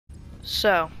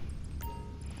So,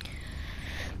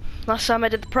 last time I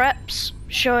did the preps,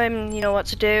 show him, you know, what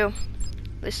to do.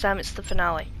 This time it's the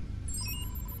finale.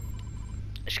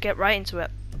 I should get right into it.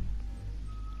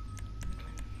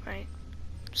 Right,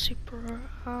 super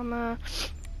armor.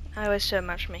 I always turn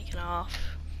matchmaking off.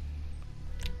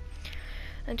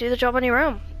 And do the job on your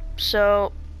own.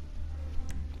 So,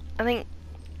 I think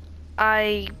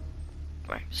right,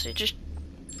 so just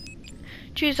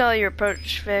choose all your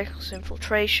approach vehicles,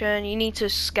 infiltration. You need to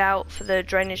scout for the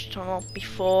drainage tunnel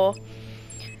before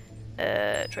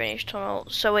drainage tunnel.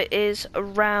 So it is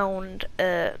around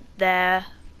there,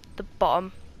 the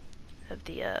bottom of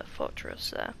the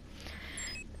fortress there.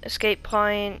 Escape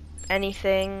point,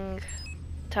 anything,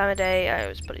 time of day, I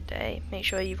always put it day. Make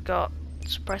sure you've got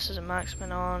suppressors and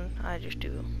marksman on. I just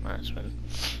do marksman.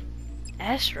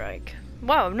 Airstrike.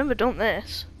 Wow, I've never done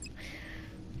this.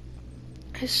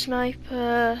 A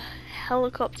sniper,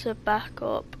 helicopter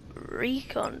backup,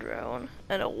 recon drone,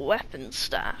 and a weapon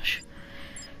stash.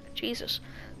 Jesus.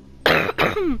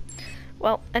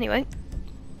 Well, anyway.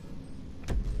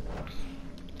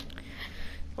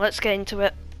 Let's get into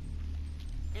it.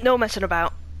 No messing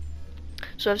about.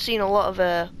 So I've seen a lot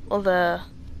of other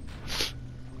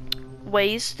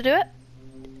ways to do it.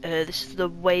 This is the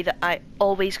way that I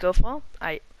always go for.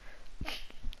 I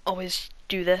always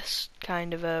do this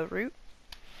kind of a route.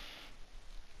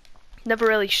 Never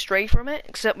really stray from it,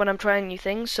 except when I'm trying new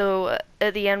things. So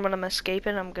at the end when I'm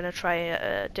escaping, I'm going to try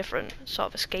a different sort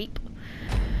of escape.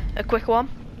 A quick one.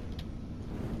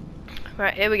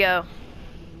 Right, here we go.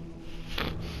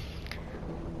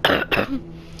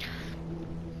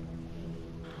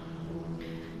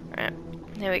 Right,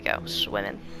 here we go,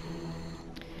 swimming.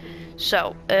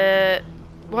 So,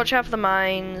 watch out for the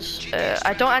mines.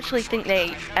 I don't actually think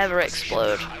they ever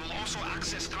explode,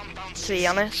 to be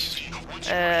honest.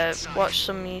 Watch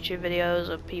some YouTube videos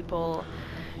of people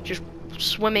just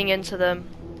swimming into them.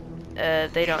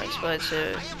 They don't explode,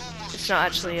 so it's not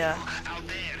actually a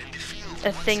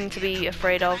thing to be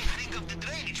afraid of.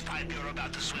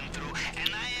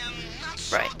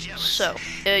 Right, so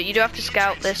you do have to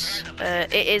scout this.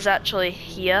 It is actually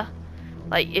here.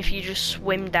 Like, if you just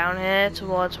swim down here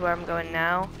towards where I'm going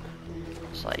now,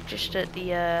 it's like just at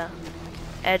the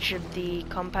edge of the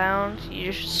compound.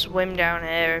 You just swim down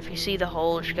here. If you see the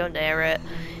hole, just go near it.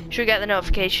 You should get the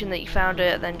notification that you found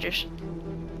it, then just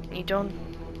you're done.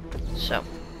 So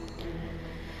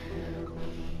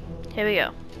here we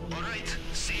go. Alright,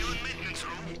 see you in maintenance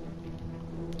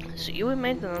room. See you in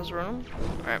maintenance room.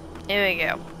 Alright, here we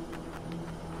go.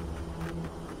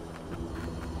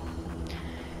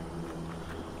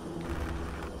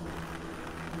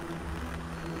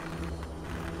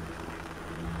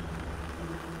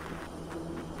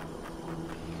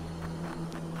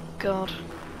 God.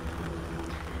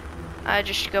 I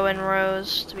just go in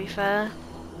rows, to be fair.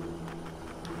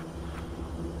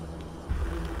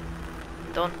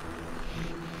 Done.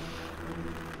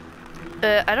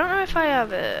 I don't know if I have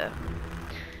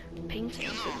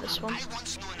paintings in this one.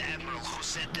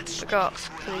 I got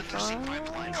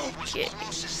 35. Yeah.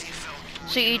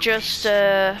 So you just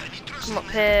come up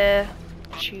here,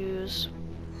 choose,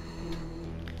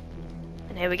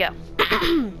 and here we go.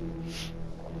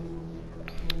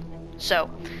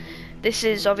 So, this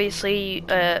is obviously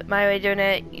my way of doing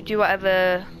it. You do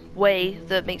whatever way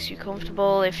that makes you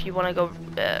comfortable. If you want to go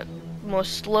more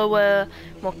slower,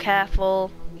 more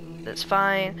careful, that's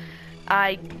fine.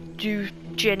 I do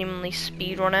genuinely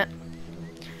speedrun it.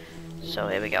 So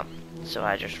here we go. So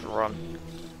I just run.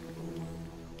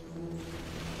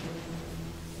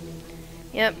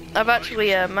 Yep, I've actually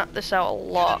mapped this out a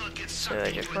lot. So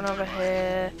I just run over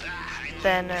here,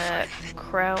 then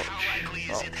crouch,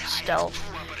 well, stealth.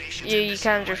 You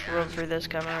can just run through this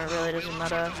camera, it really doesn't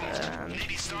matter. And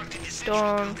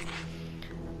done.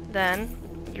 Then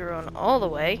you run all the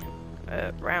way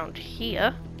around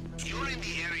here.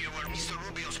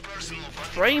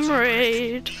 Frame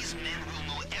rate.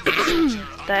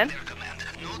 Then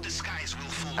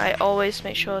I always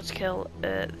make sure to kill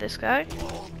this guy.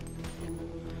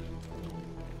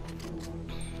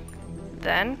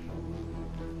 Then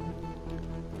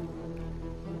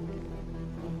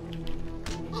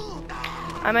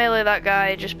I melee that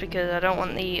guy just because I don't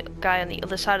want the guy on the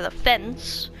other side of the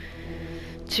fence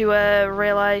to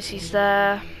realize he's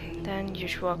there. Then you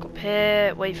just walk up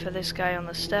here, wait for this guy on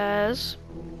the stairs.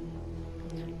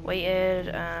 Waited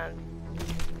and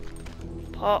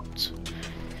popped.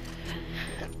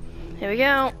 Here we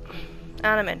go. And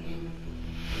I'm in.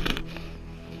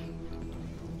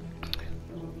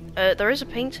 There is a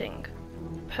painting.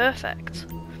 Perfect.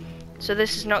 So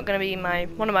this is not going to be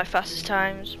one of my fastest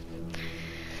times.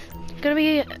 Gonna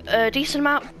be a decent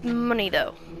amount of money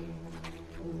though.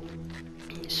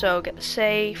 So get the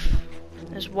safe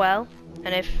as well.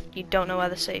 And if you don't know where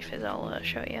the safe is, I'll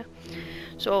show you.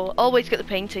 So always get the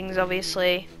paintings,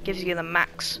 obviously. Gives you the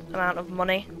max amount of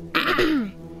money. Yeah,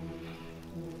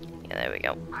 there we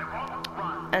go.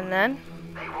 And then,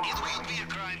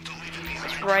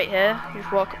 it's right here. You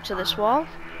just walk up to this wall.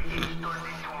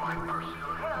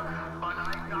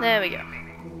 There we go.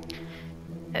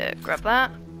 Grab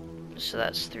that. So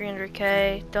that's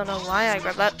 300k. Don't know why I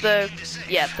grabbed that. The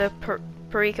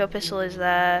perico pistol is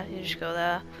there. You just go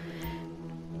there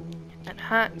and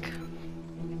hack.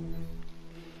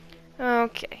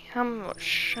 Okay, how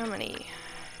many?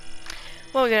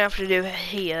 What we're gonna have to do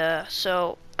here.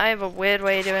 So I have a weird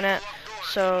way of doing it.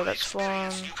 So that's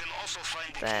 1,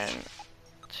 then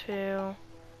 2,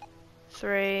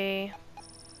 3.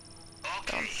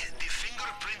 Done.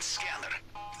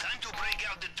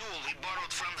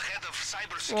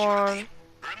 One,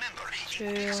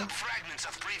 two,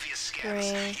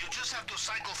 3,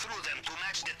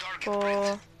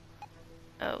 4.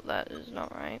 Oh, that is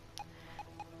not right.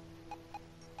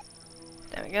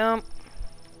 There we go.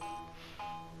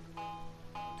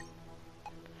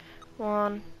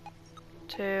 1,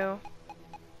 2,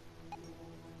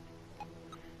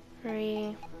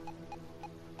 3.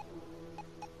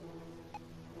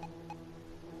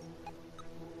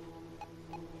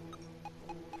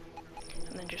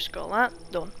 And then just go like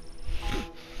that. Done.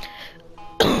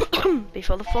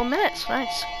 Before the 4 minutes.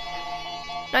 Nice.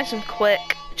 Nice and quick.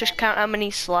 Just count how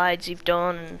many slides you've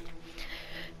done.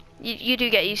 You do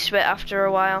get used to it after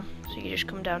a while. So you just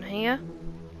come down here.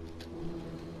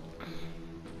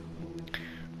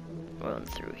 Run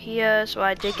through here. So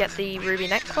I did get the ruby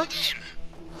necklace.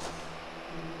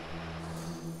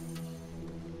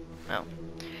 Oh.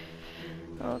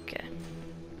 Okay.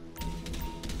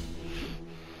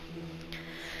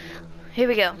 Here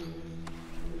we go.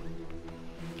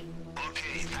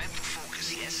 Okay, time to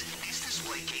focus, yes. This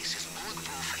display case is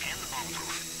bulletproof and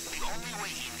bomb-proof. The only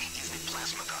way in is the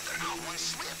plasma cutter. One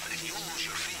slip, if you lose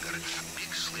your finger,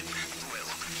 big slip. Well,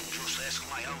 just ask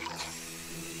my uncle.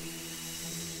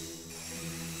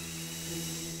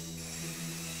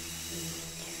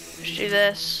 Just do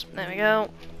this. There we go.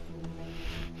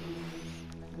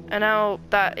 And now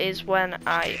that is when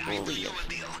I leave.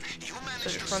 So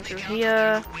just run through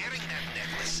here.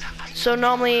 So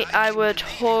normally I would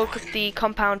hug the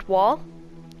compound wall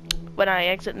when I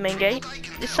exit the main gate.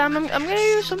 This time I'm going to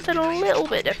do something a little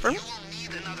bit different.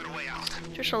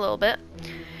 Just a little bit.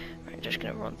 I'm just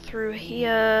going to run through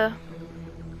here.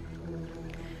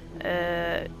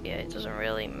 Yeah, it doesn't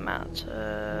really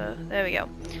matter. There we go.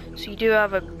 So you do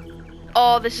have a...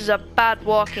 Oh, this is a bad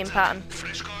walking pattern.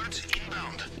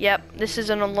 Yep, this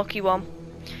is an unlucky one.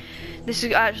 This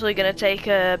is actually going to take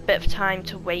a bit of time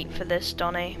to wait for this,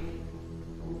 Donny.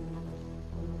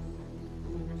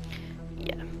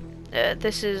 Yeah,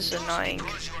 this is annoying.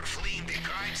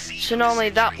 So normally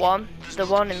that one, the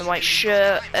one in the white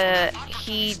shirt,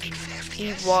 he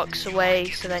walks away,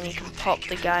 so then you can pop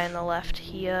the guy on the left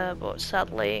here, but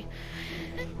sadly,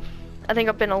 I think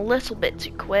I've been a little bit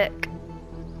too quick.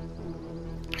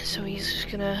 So he's just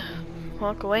gonna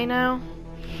walk away now.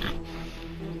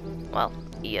 Well,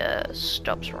 he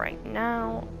stops right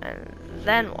now and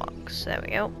then walks. There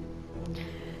we go.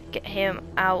 Get him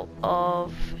out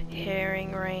of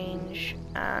hearing range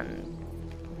and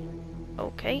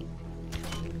okay.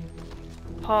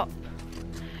 Pop.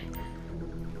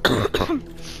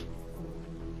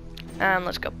 And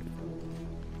let's go.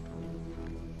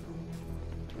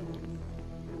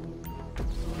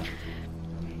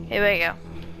 Here we go.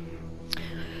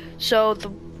 So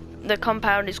the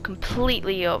compound is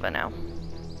completely over now.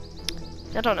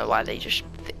 I don't know why they just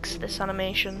fixed this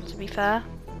animation, to be fair.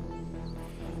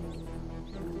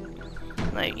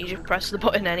 Like, you just press the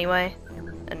button anyway.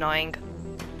 Annoying.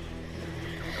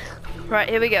 Right,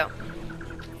 here we go.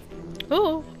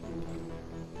 Ooh.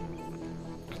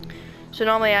 So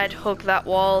normally I'd hug that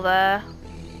wall there.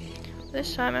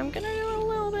 This time I'm gonna do a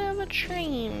little bit of a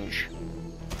change.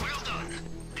 Well done.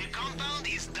 The compound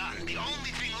is done. The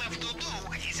only thing left to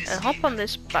do is And hop on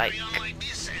this bike. like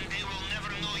this, and they will never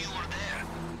know you were there.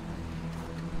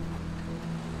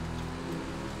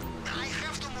 I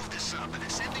have to move this up.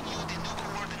 Sending you the new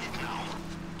coordinate now.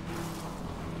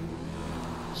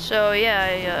 So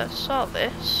yeah, I saw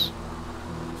this.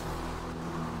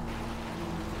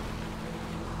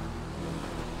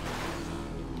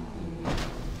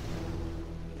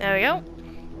 There we go.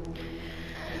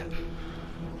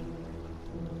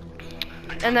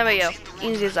 And there we go.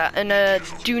 Easy as that. And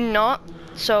do not,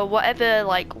 so whatever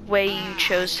like way you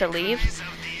chose to leave,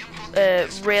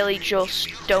 really just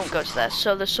don't go to there.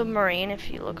 So the submarine, if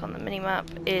you look on the mini-map,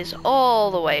 is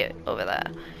all the way over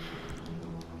there.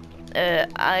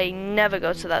 I never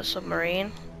go to that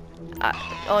submarine.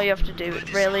 All you have to do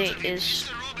really is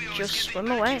just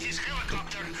swim away.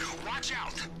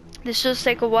 This does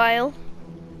take a while,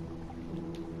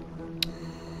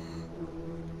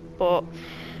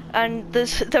 and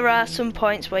there are some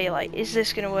points where you're like, is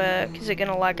this gonna work? Is it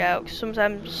gonna lag out? 'Cause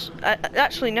sometimes,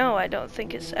 actually no, I don't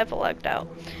think it's ever lagged out.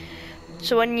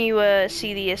 So when you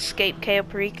see the escape Cayo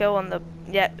perico on the,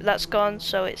 yeah, that's gone,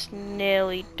 so it's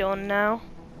nearly done now.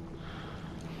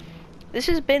 This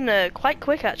has been quite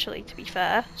quick actually, to be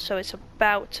fair, so it's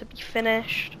about to be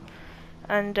finished.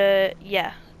 And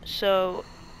yeah, so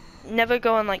never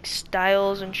go on like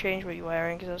styles and change what you're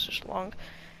wearing, because that's just long.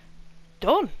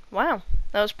 Done. Wow,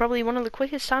 that was probably one of the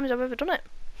quickest times I've ever done it.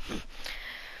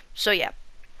 So yeah,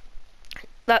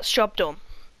 that's job done.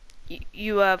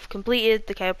 You have completed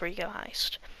the Cayo perico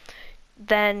heist.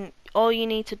 Then all you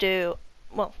need to do,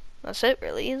 well, that's it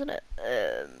really, isn't it?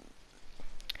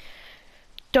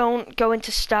 Don't go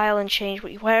into style and change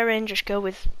what you're wearing, just go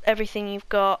with everything you've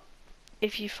got.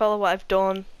 If you follow what I've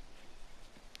done,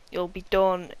 you'll be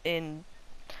done in,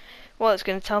 well, it's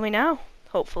going to tell me now,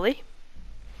 hopefully.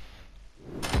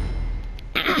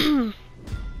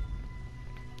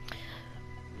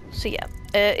 So yeah,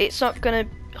 it's not going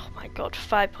to, oh my god,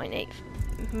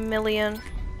 5.8 million.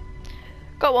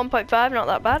 Got 1.5, not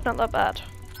that bad, not that bad.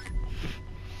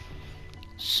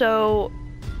 So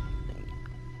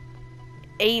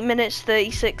 8 minutes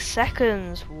 36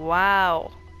 seconds.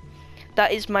 Wow,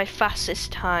 that is my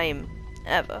fastest time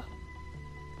ever.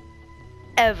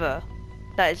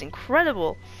 That is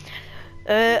incredible.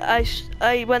 I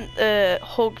went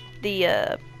hugged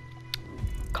the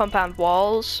compound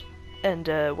walls and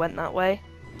went that way,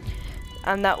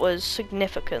 and that was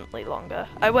significantly longer.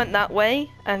 I went that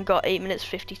way and got 8 minutes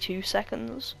 52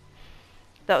 seconds.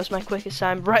 That was my quickest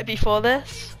time right before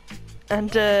this,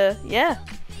 and yeah.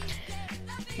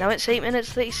 Now it's 8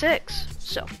 minutes 36,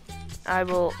 so I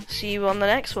will see you on the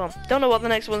next one. Don't know what the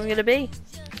next one's going to be,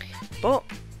 but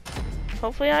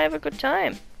hopefully I have a good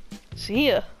time. See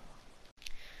ya.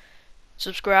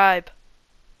 Subscribe,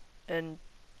 and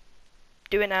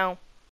do it now.